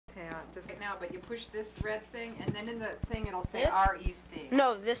says right now, but you push this red thing, and then in the thing it'll say This? R-E-C.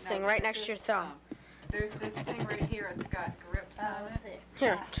 No, this thing right next to your thumb. There's this thing right here. It's got grips on Let's it. see.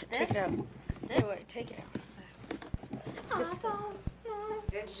 Here, take it out. This? Wait, take it out.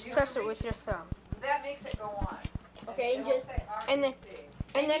 This Just press it with your thumb. That makes it go on. Okay, and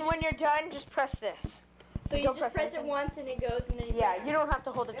then when you're done, just press this. So you just press it once and it goes, and then you yeah, you don't have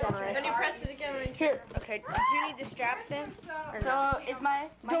to hold it down or anything. Then you press it again. Here, okay. Do you need the strap thing? So is my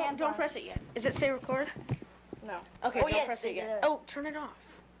hand don't press it yet. Does it say record? No. Okay, Oh, don't yes, press it yet. does. Oh, turn it off.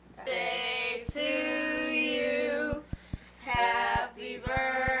 Birthday to you. Happy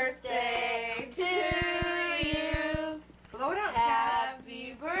birthday to you. Blow it out.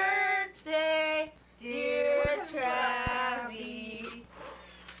 Happy birthday, dear Travi.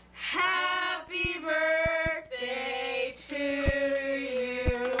 Happy birthday to you.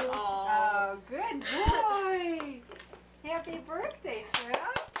 Oh, good boy. Happy birthday, Trev.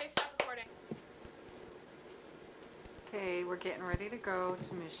 Okay, stop recording. Okay, we're getting ready to go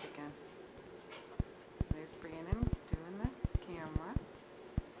to Michigan. There's Brandon doing the camera.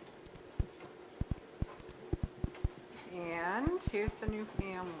 And here's the new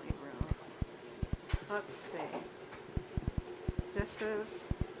family room. Let's see. This is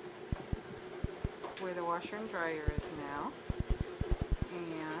where the washer and dryer is now.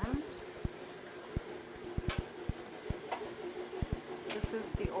 And this is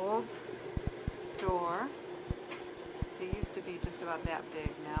the old door. It used to be just about that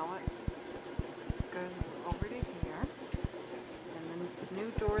big. Now it goes over to here. And the new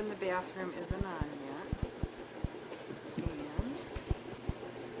door in the bathroom isn't on yet. And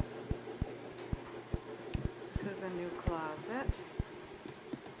this is a new closet.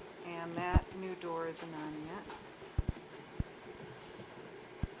 And that new door isn't on yet.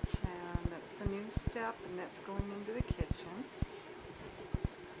 And that's the new step, and that's going into the kitchen.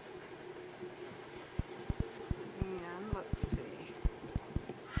 And let's see.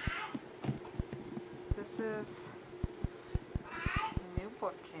 This is a new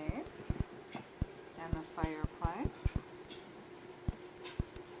bookcase and the fireplace.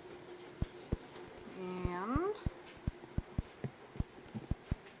 And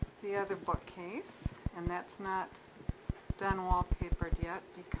the other bookcase, and that's not done wallpapered yet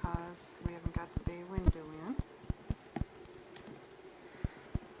because we haven't got the bay window in.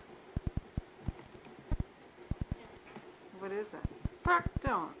 What is it? Fuck,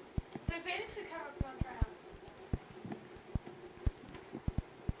 don't. The bathing suit cover from around.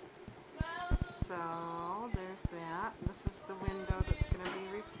 So there's that. This is the window that's going to be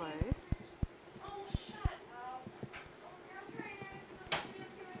replaced. Oh, shut up.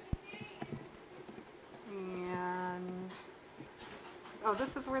 And oh,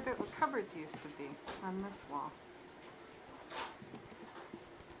 this is where the cupboards used to be, on this wall.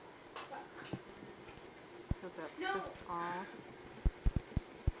 So that's just all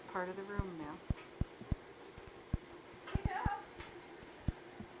part of the room now.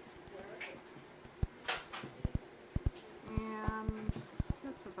 And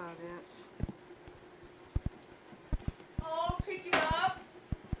that's about it. Oh, pick it up.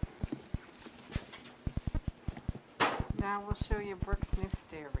 Now we'll show you Brooke's new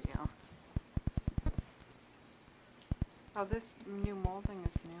stereo. Oh, this new molding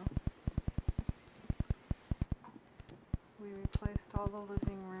is new. We replaced all the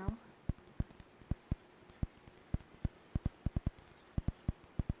living room.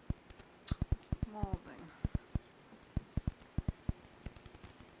 Molding.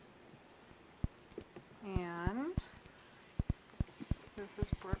 And this is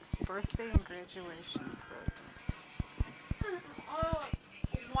Brooke's birthday and graduation present. Oh,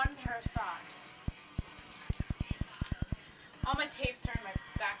 one pair of socks. All my tapes are in my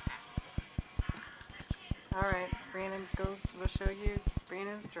backpack. Alright, Brandon, we'll show you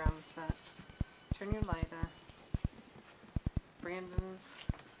Brandon's drum set. Turn your light on. Brandon's.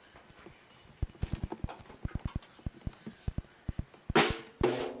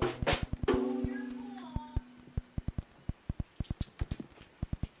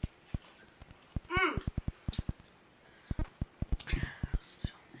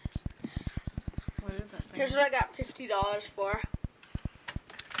 What is it? Here's what I got $50 for.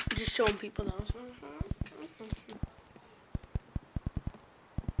 Just showing people those.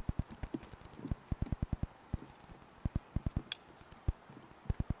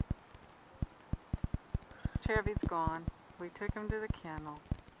 Chevy's gone. We took him to the kennel.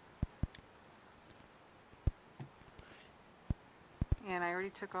 And I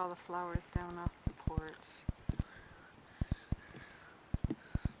already took all the flowers down off the porch.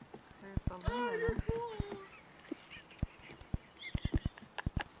 There's the aluminum.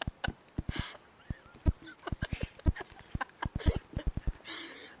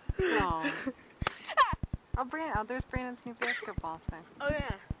 Oh. Oh, there's Brandon's new basketball thing. Oh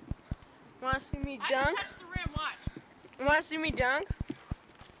yeah. Want to see me I dunk? can touch the rim, watch. Want to see me dunk?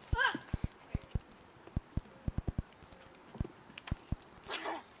 Ah.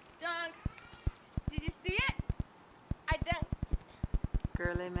 Dunk. Did you see it? I dunked.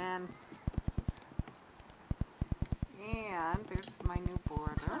 Girly man. And there's my new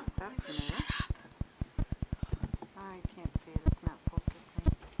border. That's new. I can't see it. It's not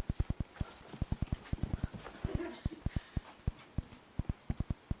focusing.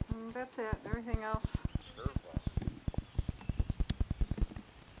 And that's it. Everything else.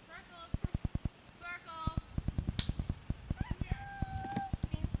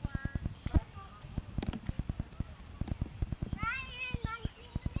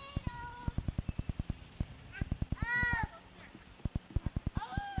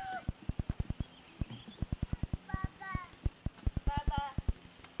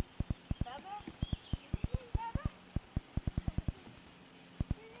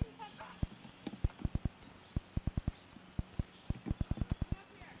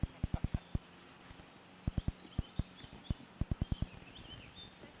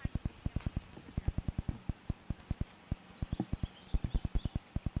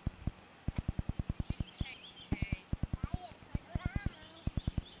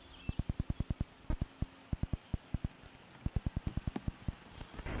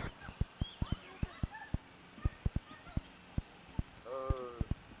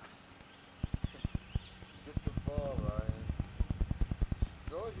 Get the ball, Ryan.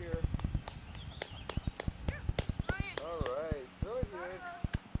 Throw it here. All right, throw it here.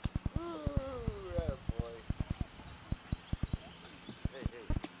 Ooh, that boy. Hey, hey.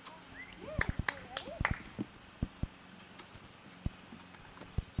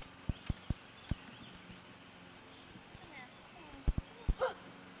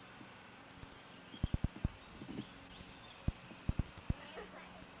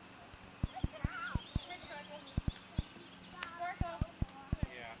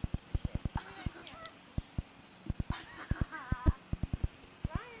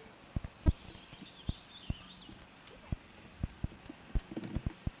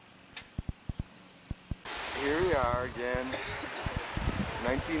 Here we are again,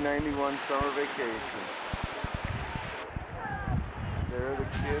 1991 summer vacation. There the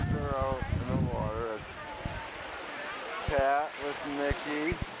kids are out in the water. It's Pat with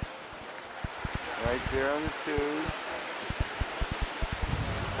Mickey, right there on the tube.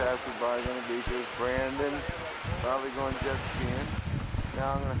 Passing by on the beach with Brandon, probably going jet skiing.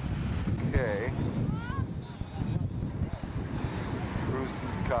 Now I'm gonna, okay.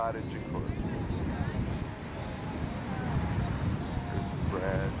 Bruce's cottage, of course.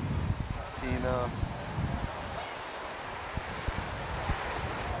 Brad, Tina,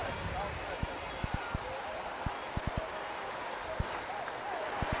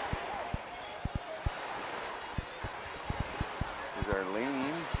 there's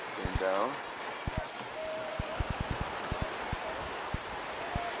Arlene came down.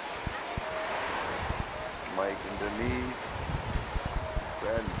 Mike and Denise,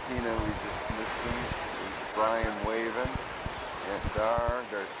 Brad and Tina, we just missed them. There's Brian waving. Aunt Dar,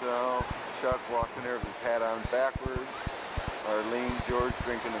 Darcel, Chuck walking there with his hat on backwards, Arlene, George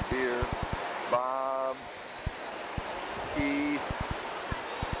drinking a beer, Bob, Keith,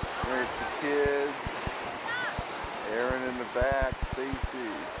 there's the kids, Aaron in the back,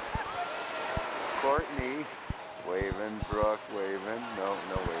 Stacy, Courtney, waving, Brooke waving, no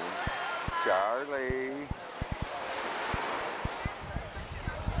waving, Charlie,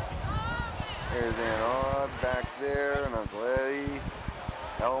 there's Aunt Aude back there, and Uncle Eddie,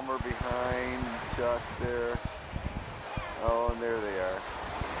 Elmer behind, Chuck there. Oh, and there they are.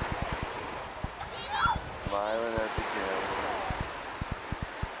 Smiling at the camera.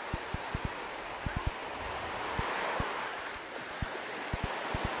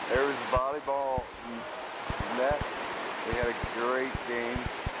 There was the volleyball net. They had a great game,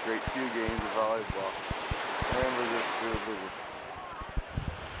 great few games of volleyball. And we're just real busy.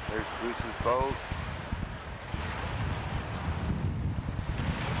 There's Bruce's boat.